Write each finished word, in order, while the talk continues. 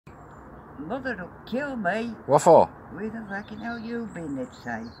Mother'll kill me. What for? Where the fucking hell you been, let's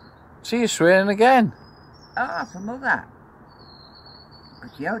say? See you swearing again. Ah, for mother.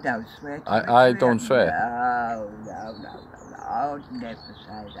 But you don't swear to me. I don't swear. No. I would never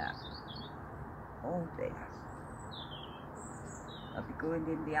say that. Oh dear. I'll be going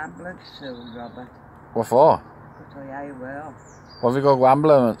in the ambulance soon, Robert. What for? Because I will. What have you got to go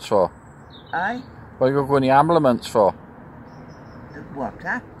ambulance for? Aye? What have you got to go in the ambulance for? The what,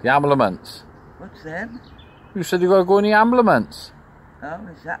 huh? The ambulance. What's them? You said you got to go in the ambulance. Oh,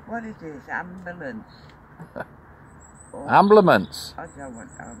 is that what it is? Ambulance. Oh, Ambulance. I don't want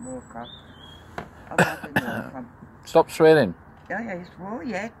no more cough. I've had enough. Stop swearing. I swore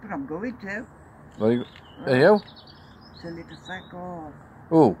yet, but I'm going to. Are you? It's a little fuck off.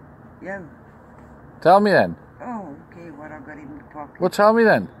 Who? You. Tell me then. Oh, okay, what I've got in the pocket. Well, tell me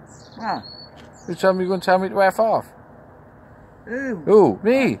then. What? You tell me you're going to tell me to F off. Who? Who?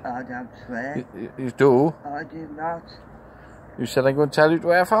 Me? I don't swear. You do? I do not. You said I'm going to tell you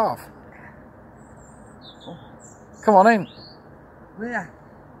to F off. Oh. Come on in. Where?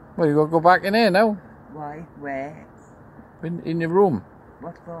 Well, you got to go back in here now. Why? Where? In your room.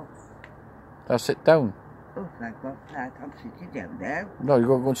 What for? Now sit down. Oh, thank God, I'm sitting down now. No, you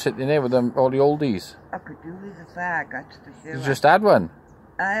got to go and sit in here with them, all the oldies. I could do with a fag, that's for sure. You just had one.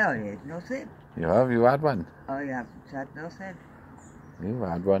 I had nothing. You have, you had one. I haven't had nothing. You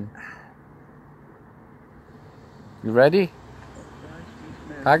had one. You ready?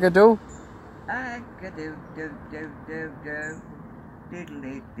 Agadoo? Agadoo, do.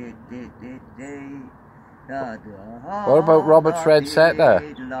 Diddly, did. What about Robert's Red Setter?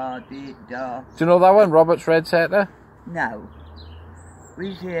 Do you know that one, Robert's Red Setter? No.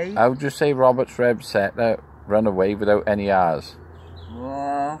 Who's he? How would you say Robert's Red Setter run away without any R's?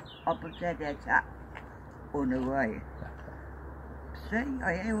 Oh, opposite that. On the way. See,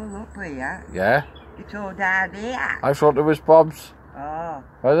 I hear all up here. Yeah? It's all down here. I thought it was Bob's. Oh.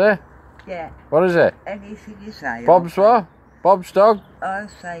 Was it? Yeah. What is it? Anything you say. Bob's what? Bob's dog? I'll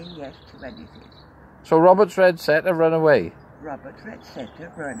say yes to anything. So Robert's Red Setter run away? Robert's Red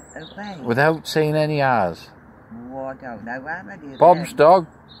Setter run away. Without saying any R's? Oh, I don't know how many of Bob's them. dog?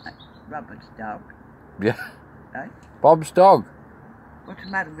 Robert's dog. Yeah. Eh? Bob's dog. What's the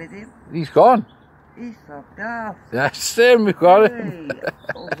matter with him? He's gone. He's fucked off. That's him, we got Hey. him.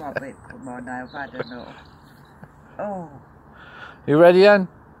 Oh, Robert, come on now, I've had enough. Oh, You ready, Ann?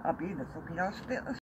 I'll be in the fucking hospital.